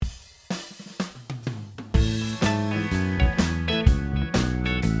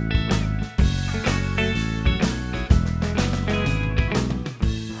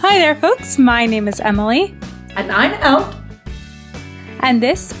there, folks. My name is Emily. And I'm Elle. And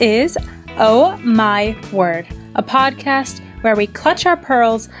this is Oh My Word, a podcast where we clutch our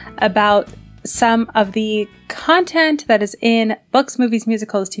pearls about some of the content that is in books, movies,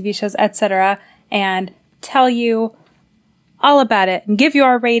 musicals, TV shows, etc., and tell you all about it and give you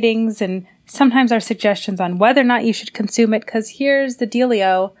our ratings and sometimes our suggestions on whether or not you should consume it. Because here's the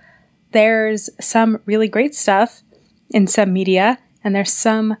dealio. There's some really great stuff in some media, and there's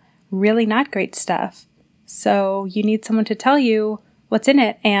some really not great stuff. So you need someone to tell you what's in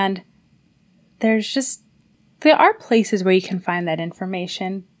it. And there are places where you can find that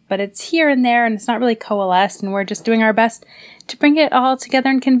information, but it's here and there, and it's not really coalesced, and we're just doing our best to bring it all together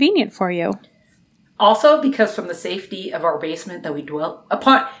and convenient for you. Also, because from the safety of our basement that we dwell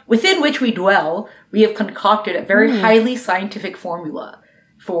upon, within which we dwell, we have concocted a very highly scientific formula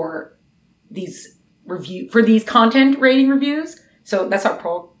for these content rating reviews. So that's our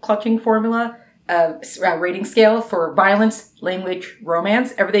pearl clutching formula, rating scale for violence, language,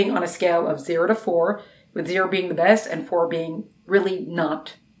 romance, everything on a scale of 0 to 4, with 0 being the best and 4 being really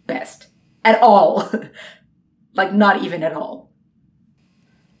not best at all. Like, not even at all.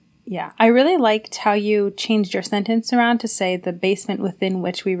 Yeah, I really liked how you changed your sentence around to say the basement within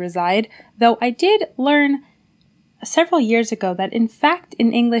which we reside, though I did learn several years ago that in fact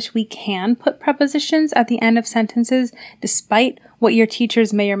in English we can put prepositions at the end of sentences despite what your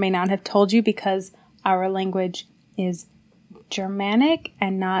teachers may or may not have told you, because our language is Germanic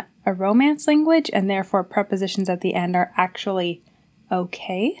and not a Romance language, and therefore prepositions at the end are actually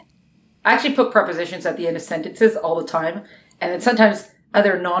okay. I actually put prepositions at the end of sentences all the time, and then sometimes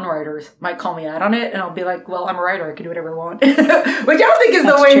other non-writers might call me out on it, and I'll be like, well, I'm a writer, I can do whatever I want. Which I don't think is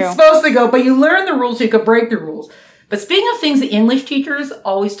the way it's supposed to go, but you learn the rules so you can break the rules. But speaking of things the English teachers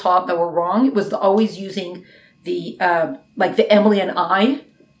always taught that were wrong, it was always using the Emily and I,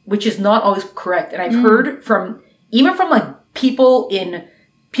 which is not always correct. And I've heard from like people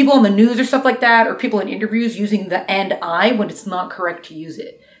on the news or stuff like that, or people in interviews using the and I when it's not correct to use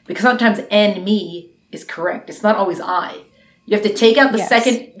it. Because sometimes and me is correct. It's not always I. You have to take out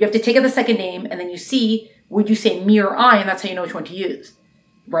the second name, and then you see, would you say me or I, and that's how you know which one to use.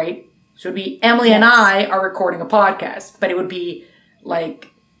 Right? So it'd be Emily and I are recording a podcast, but it would be like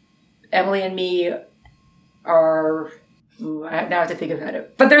Emily and me are. Now I have to think about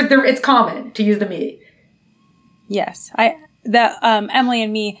it, but it's common to use the me. Yes, Emily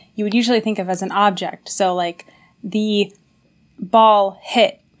and me you would usually think of as an object. So like the ball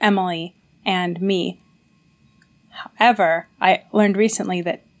hit Emily and me. However, I learned recently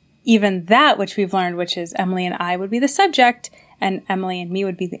that even that which we've learned, which is Emily and I, would be the subject, and Emily and me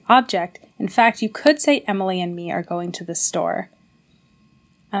would be the object. In fact, you could say Emily and me are going to the store.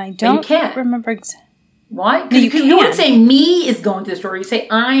 And I don't remember... Why? Because you wouldn't say me is going to the store. You say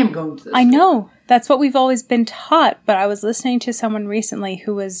I am going to the store. I know. That's what we've always been taught. But I was listening to someone recently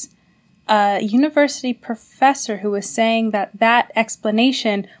who was a university professor who was saying that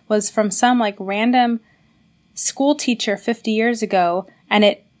explanation was from some like random school teacher 50 years ago. And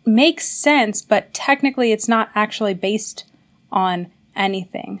it makes sense, but technically it's not actually based on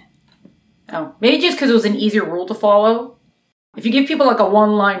anything. Oh, maybe just because it was an easier rule to follow. If you give people like a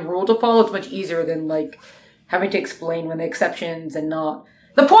one-line rule to follow, it's much easier than like having to explain when the exceptions and not.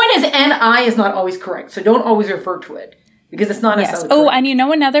 The point is, and I is not always correct, so don't always refer to it because it's not necessarily correct. Oh, and you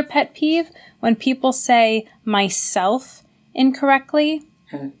know another pet peeve? When people say myself incorrectly,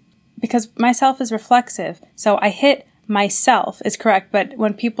 because myself is reflexive, so I hit myself is correct, but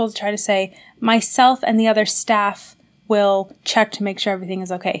when people try to say myself and the other staff will check to make sure everything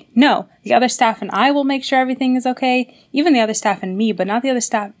is okay. No, the other staff and I will make sure everything is okay. Even the other staff and me, but not the other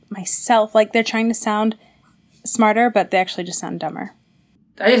staff, myself. Like they're trying to sound smarter, but they actually just sound dumber.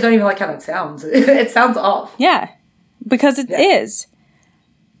 I just don't even like how that sounds. It sounds off. Yeah, because it is.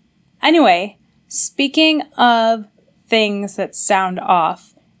 Anyway, speaking of things that sound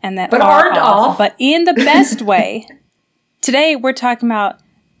off and that aren't off, but in the best way, today we're talking about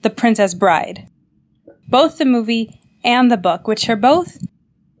The Princess Bride. Both the movie and the book, which are both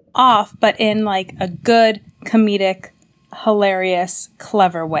off, but in like a good, comedic, hilarious,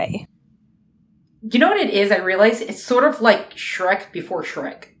 clever way. You know what it is? I realize it's sort of like Shrek before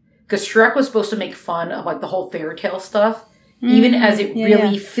Shrek. Because Shrek was supposed to make fun of like the whole fairy tale stuff, even as it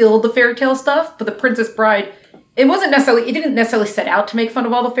really filled the fairy tale stuff. But The Princess Bride, it didn't necessarily set out to make fun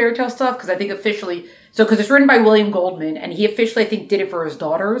of all the fairy tale stuff, because I think officially, because it's written by William Goldman, and he officially, I think, did it for his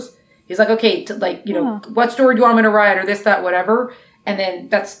daughters. He's like, okay, what story do you want me to write, or this, that, whatever. And then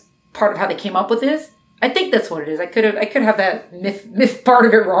that's part of how they came up with this. I think that's what it is. I could have that myth part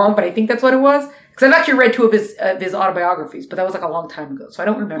of it wrong, but I think that's what it was. Because I've actually read 2 of his autobiographies, but that was like a long time ago, so I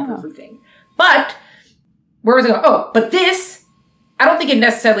don't remember everything. But where was it going? Oh, but this, I don't think it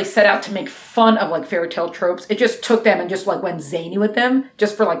necessarily set out to make fun of like fairy tale tropes. It just took them and just like went zany with them,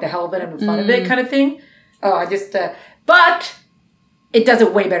 just for like the hell of it and the fun of it kind of thing. But it does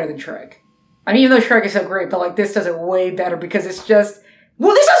it way better than Shrek. I mean, even though Shrek is so great, but like this does it way better because it's just.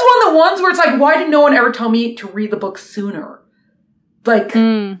 Well, this is one of the ones where it's like, why did no one ever tell me to read the book sooner? Like,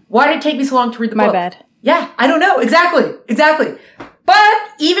 why did it take me so long to read the book? My bad. Yeah, I don't know. Exactly. But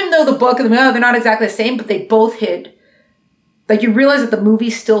even though the book and the movie, they're not exactly the same, but they both hit, like you realize that the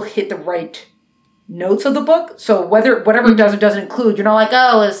movie still hit the right notes of the book. So whatever it does or doesn't include, you're not like,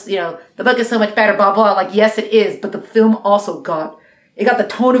 oh, it's, the book is so much better, blah, blah. Like, yes, it is. But the film also got the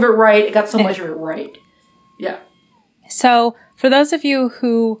tone of it right. It got so much of it right. Yeah. So for those of you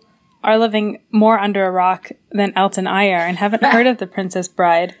who are living more under a rock than Elton and I are and haven't heard of The Princess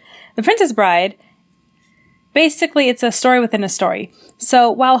Bride, basically it's a story within a story. So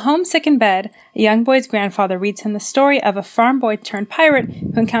while homesick in bed, a young boy's grandfather reads him the story of a farm boy turned pirate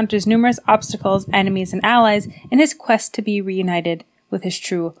who encounters numerous obstacles, enemies, and allies in his quest to be reunited with his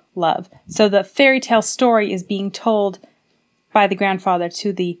true love. So the fairy tale story is being told by the grandfather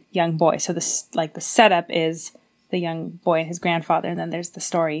to the young boy. So the setup is the young boy and his grandfather, and then there's the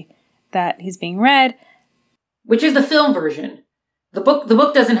story that he's being read. Which is the film version. The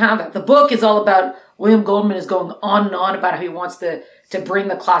book doesn't have that. The book is all about William Goldman is going on and on about how he wants to bring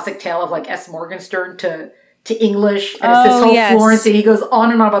the classic tale of like S. Morgenstern to English. And it's this whole Florin thing. He goes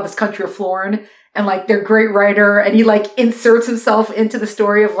on and on about this country of Florin and like their great writer. And he like inserts himself into the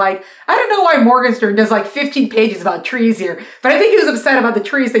story of like, I don't know why Morgenstern does like 15 pages about trees here, but I think he was upset about the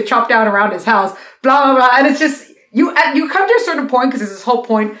trees they chopped down around his house, blah, blah, blah. And it's just, you come to a certain point because there's this whole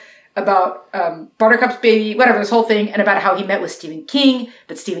point about Buttercup's baby, whatever, this whole thing, and about how he met with Stephen King,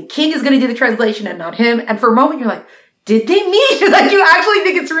 but Stephen King is going to do the translation and not him. And for a moment, you're like, did they meet? Like, you actually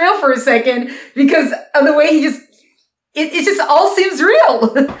think it's real for a second because of the way he just, it just all seems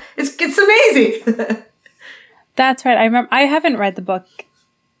real. It's amazing. That's right. I haven't read the book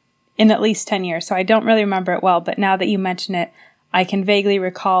in at least 10 years, so I don't really remember it well. But now that you mention it, I can vaguely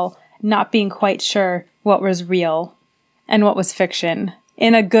recall not being quite sure what was real and what was fiction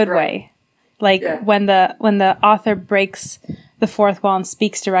in a good way. Like when the author breaks the fourth wall and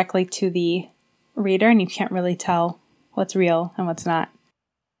speaks directly to the reader and you can't really tell what's real and what's not.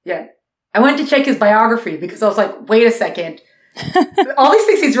 Yeah. I went to check his biography because I was like, wait a second. All these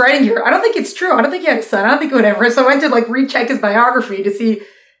things he's writing here, I don't think it's true. I don't think he had a son. I don't think whatever. So I went to like recheck his biography to see,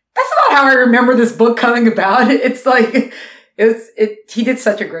 that's not how I remember this book coming about. It's like, he did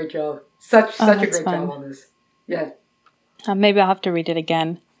such a great job. Such a great job on this. Yeah. Maybe I'll have to read it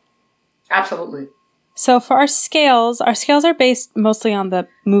again. Absolutely. So for our scales are based mostly on the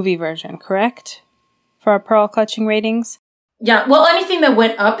movie version, correct? For our pearl clutching ratings? Yeah, well, anything that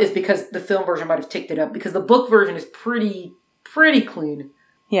went up is because the film version might have ticked it up, because the book version is pretty clean.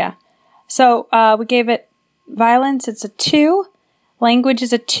 Yeah. So we gave it violence, it's a 2, language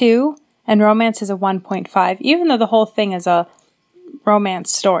is a 2, and romance is a 1.5, even though the whole thing is a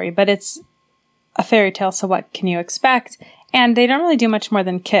romance story, but it's a fairy tale, so what can you expect? And they don't really do much more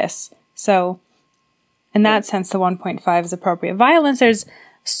than kiss. So in that sense, the 1.5 is appropriate. Violence, there's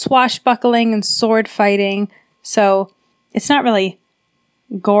swashbuckling and sword fighting. So it's not really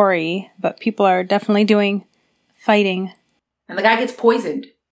gory, but people are definitely doing fighting. And the guy gets poisoned.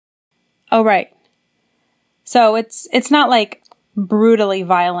 Oh, right. So it's not like brutally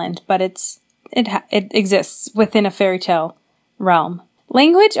violent, but it exists within a fairy tale realm.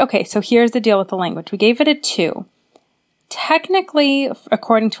 Language, okay, so here's the deal with the language. We gave it a 2. Technically,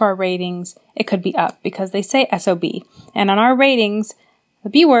 according to our ratings, it could be up because they say SOB. And on our ratings, the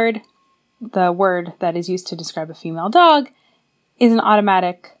B word, the word that is used to describe a female dog, is an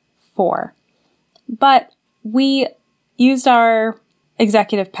automatic 4. But we used our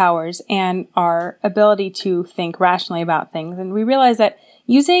executive powers and our ability to think rationally about things, and we realized that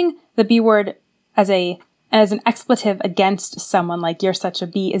using the B word as an expletive against someone, like you're such a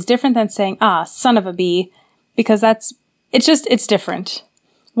B, is different than saying, son of a B, because it's different.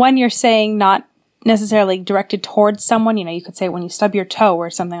 When you're saying not necessarily directed towards someone, you could say it when you stub your toe or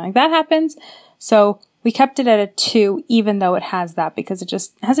something like that happens. So we kept it at a 2, even though it has that, because it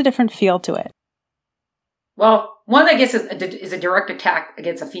just has a different feel to it. Well, one, I guess, is a direct attack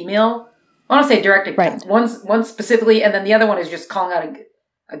against a female. I want to say direct attack. Right. One specifically, and then the other one is just calling out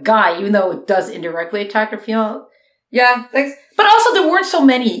a guy, even though it does indirectly attack a female. Yeah, thanks. But also, there weren't so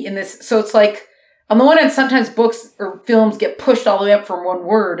many in this. So it's like, on the one hand, sometimes books or films get pushed all the way up from one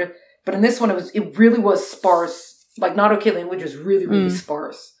word But in this one, it really was sparse. Like, Not Okay Language was really, really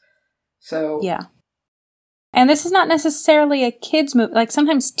sparse. So. Yeah. And this is not necessarily a kid's movie. Like,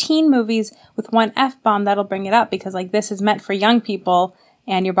 sometimes teen movies with one F-bomb, that'll bring it up because, like, this is meant for young people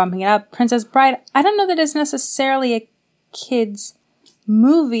and you're bumping it up. Princess Bride, I don't know that it's necessarily a kid's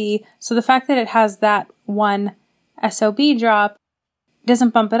movie. So the fact that it has that one SOB drop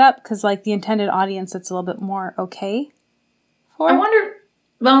doesn't bump it up because, like, the intended audience, it's a little bit more okay for. I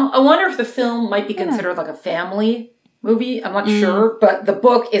wonder if the film might be considered like a family movie. I'm not sure, but the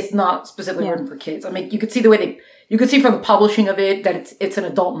book is not specifically written for kids. I mean, you could see you could see from the publishing of it that it's an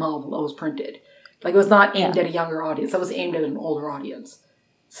adult novel that was printed. Like, it was not aimed at a younger audience. It was aimed at an older audience.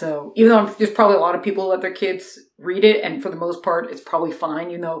 So even though there's probably a lot of people who let their kids read it, and for the most part, it's probably fine.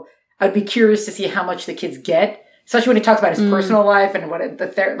 You know, I'd be curious to see how much the kids get, especially when he talks about his personal life and what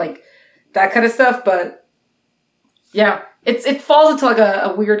like that kind of stuff. But yeah, it falls into like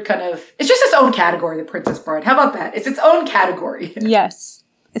a weird kind of, it's just its own category, The Princess Bride. How about that? It's its own category. Yes.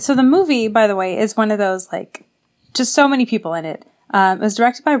 So the movie, by the way, is one of those, like, just so many people in it. It was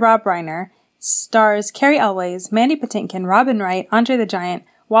directed by Rob Reiner, stars Carrie Elways, Mandy Patinkin, Robin Wright, Andre the Giant,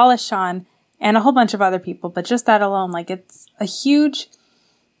 Wallace Shawn, and a whole bunch of other people. But just that alone, like, it's a huge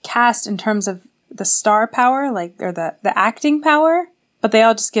cast in terms of the star power, like, or the acting power. But they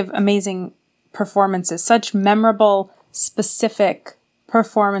all just give amazing performances, such memorable, specific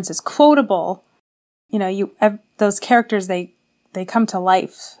performances, quotable. You know, those characters, they come to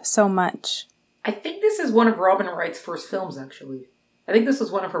life so much. I think this is one of Robin Wright's first films, actually. I think this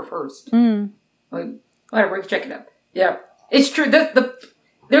was one of her first. Like, whatever, we can check it out. Yeah, it's true.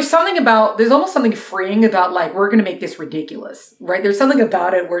 There's almost something freeing about, like, we're going to make this ridiculous, right? There's something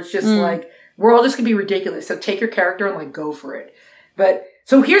about it where it's just like, we're all just going to be ridiculous. So take your character and, like, go for it. But,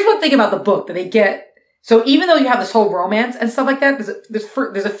 so here's one thing about the book that they get. So even though you have this whole romance and stuff like that,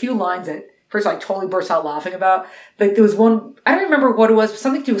 there's a few lines that first I totally burst out laughing about. Like, there was one, I don't remember what it was,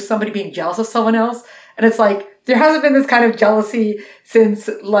 something to do with somebody being jealous of someone else. And it's like, there hasn't been this kind of jealousy since,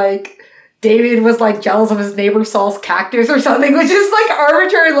 like, David was, like, jealous of his neighbor Saul's cactus or something, which is, like,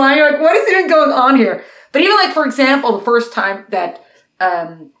 arbitrary line. You're like, what is even going on here? But even, like, for example, the first time that,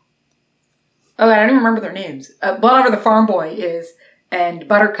 I don't even remember their names. Whatever the farm boy is, and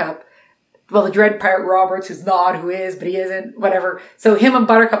Buttercup, well, the Dread Pirate Roberts, who's not, who is, but he isn't, whatever. So him and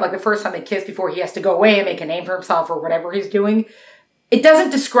Buttercup, like, the first time they kiss before he has to go away and make a name for himself or whatever he's doing, it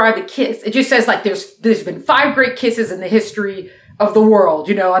doesn't describe the kiss. It just says, like, there's been 5 great kisses in the history of the world,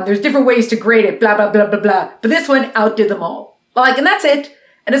 you know, and there's different ways to grade it, blah, blah, blah, blah, blah. But this one outdid them all. Like, and that's it.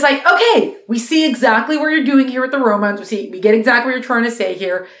 And it's like, okay, we see exactly what you're doing here with the romance. We get exactly what you're trying to say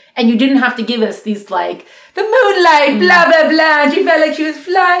here. And you didn't have to give us these, like, the moonlight, blah, blah, blah. She felt like she was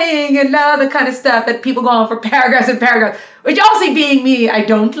flying and all the kind of stuff that people go on for paragraphs and paragraphs, which also being me, I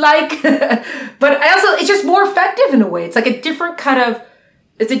don't like. But it's just more effective in a way. It's like a different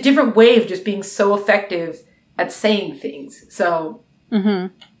it's a different way of just being so effective at saying things. So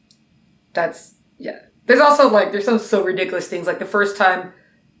that's, yeah. There's also, like, there's some so ridiculous things. Like the first time,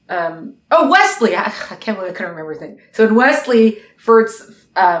 Wesley, I can't believe I couldn't remember his name. So in Wesley,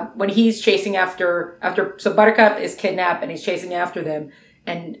 when he's chasing after, so Buttercup is kidnapped and he's chasing after them.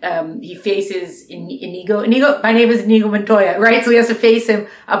 And, he faces Inigo, my name is Inigo Montoya, right? So he has to face him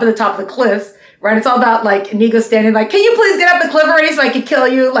up at the top of the cliffs, right? It's all about, like, Inigo standing like, can you please get up the cliff already so I can kill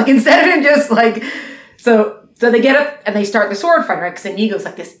you? Like, instead of him just, like, so they get up and they start the sword fight, right? Because Inigo's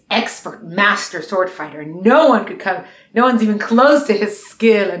like this expert master sword fighter. And no one's even close to his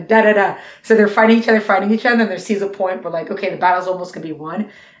skill and da-da-da. So they're fighting each other. And there seems a point where, like, okay, the battle's almost gonna be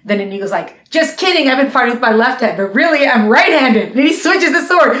won. Then Inigo's like, just kidding, I've been fighting with my left hand, but really I'm right-handed. And he switches the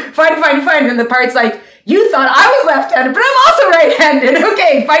sword, fighting. And the pirate's like, you thought I was left-handed, but I'm also right-handed.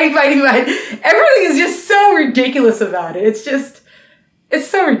 Okay, fighting. Everything is just so ridiculous about it. It's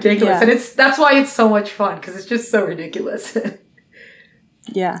so ridiculous. Yeah. And that's why it's so much fun, because it's just so ridiculous.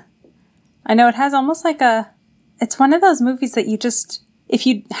 Yeah. I know, it has almost like it's one of those movies that you just, if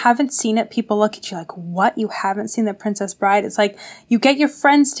you haven't seen it, people look at you like, what? You haven't seen The Princess Bride? It's like you get your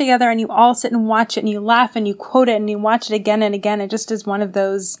friends together and you all sit and watch it and you laugh and you quote it and you watch it again and again. It just is one of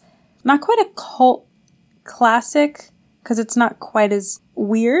those, not quite a cult classic, because it's not quite as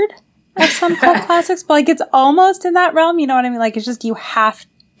weird as some cult classics, but, like, it's almost in that realm. You know what I mean? Like, it's just, you have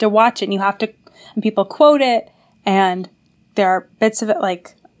to watch it and people quote it, and there are bits of it,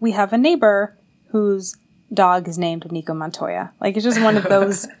 like, we have a neighbor whose dog is named Inigo Montoya. Like, it's just one of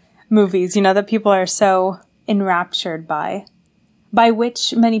those movies, you know, that people are so enraptured by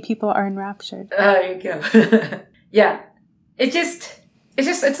which many people are enraptured. There you go. Yeah. It's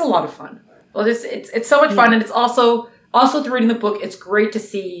a lot of fun. Well, it's so much fun, and it's also Also, through reading the book, it's great to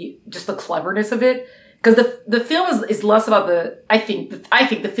see just the cleverness of it. Because the film is less about I think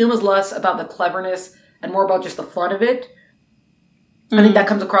the film is less about the cleverness and more about just the fun of it. Mm-hmm. I think that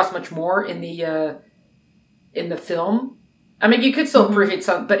comes across much more in the film. I mean, you could still appreciate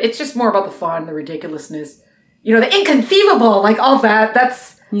some, but it's just more about the fun, the ridiculousness, you know, the inconceivable, like all that.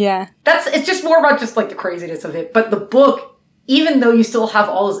 It's just more about just like the craziness of it. But the book, even though you still have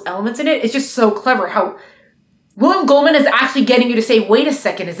all those elements in it, it's just so clever how William Goldman is actually getting you to say, wait a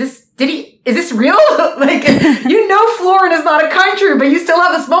second, is this real? Like, you know, Florin is not a country, but you still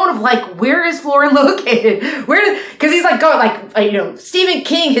have this moment of like, where is Florin located? Cause he's like, you know, Stephen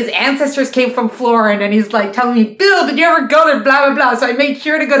King, his ancestors came from Florin, and he's like telling me, Bill, did you ever go there? Blah, blah, blah. So I made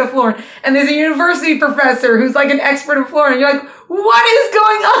sure to go to Florin. And there's a university professor who's like an expert in Florin. And you're like, what is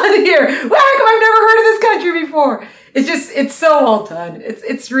going on here? How come I've never heard of this country before? It's so well done.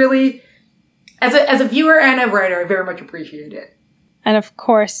 It's really, as a viewer and a writer, I very much appreciate it. And of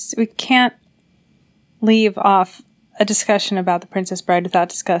course, we can't leave off a discussion about The Princess Bride without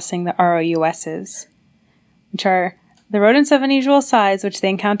discussing the ROUSs, which are the rodents of unusual size, which they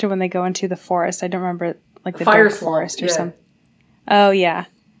encounter when they go into the forest. I don't remember, like the fire dark forest or something. Oh, yeah.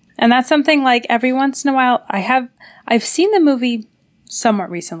 And that's something like every once in a while, I've seen the movie somewhat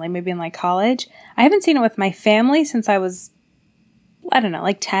recently, maybe in like college. I haven't seen it with my family since I was, I don't know,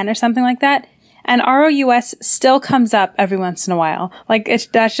 like 10 or something like that. And ROUS still comes up every once in a while. Like,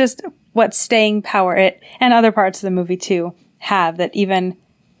 that's just what staying power it, and other parts of the movie too, have, that even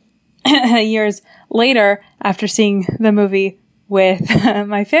years later, after seeing the movie with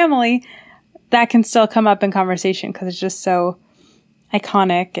my family, that can still come up in conversation because it's just so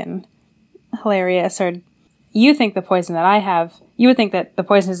iconic and hilarious. Or you think the poison that I have, you would think that the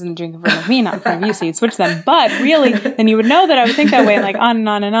poison is in the drink in front of me, not in front of you, so you'd switch them. But really, then you would know that I would think that way, and like on and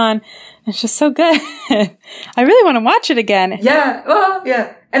on and on. It's just so good. I really want to watch it again. Yeah, well,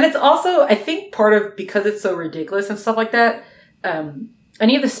 yeah. And it's also, I think, part of, because it's so ridiculous and stuff like that,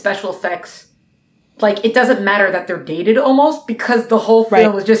 any of the special effects, like, it doesn't matter that they're dated almost, because the whole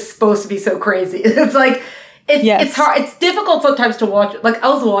film is just supposed to be so crazy. It's like, it's hard. It's difficult sometimes to watch. Like, I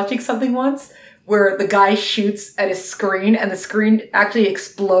was watching something once where the guy shoots at his screen and the screen actually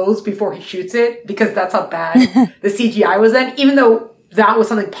explodes before he shoots it, because that's how bad the CGI was then, even though that was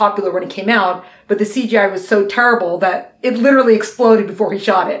something popular when it came out, but the CGI was so terrible that it literally exploded before he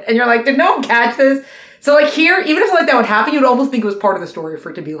shot it. And you're like, did no one catch this? So like here, even if something like that would happen, you'd almost think it was part of the story for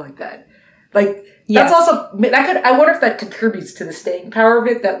it to be like that. Like, that's also, I wonder if that contributes to the staying power of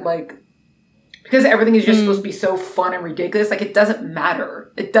it, that like, because everything is just supposed to be so fun and ridiculous, like it doesn't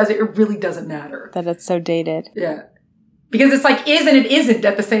matter. It really doesn't matter. That it's so dated. Yeah. Because it's like is and it isn't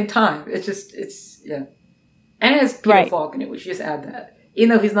at the same time. Yeah. And it has Peter Falk in it. We should just add that.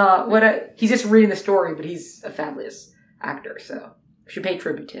 Even though he's not, he's just reading the story, but he's a fabulous actor, so we should pay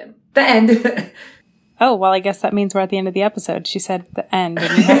tribute to him. The end. Oh, well, I guess that means we're at the end of the episode. She said the end,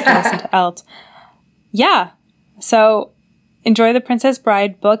 and you have to listen to Elt. Yeah. So enjoy The Princess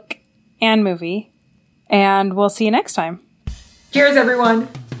Bride book and movie, and we'll see you next time. Cheers, everyone.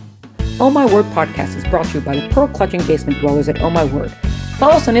 Oh My Word podcast is brought to you by the pearl-clutching basement dwellers at Oh My Word.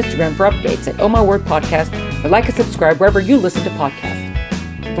 Follow us on Instagram for updates at Oh My Word Podcast, or like and subscribe wherever you listen to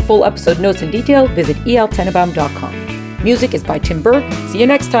podcasts. For full episode notes and detail, visit eltenenbaum.com. Music is by Tim Berg. See you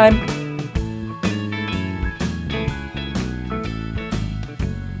next time.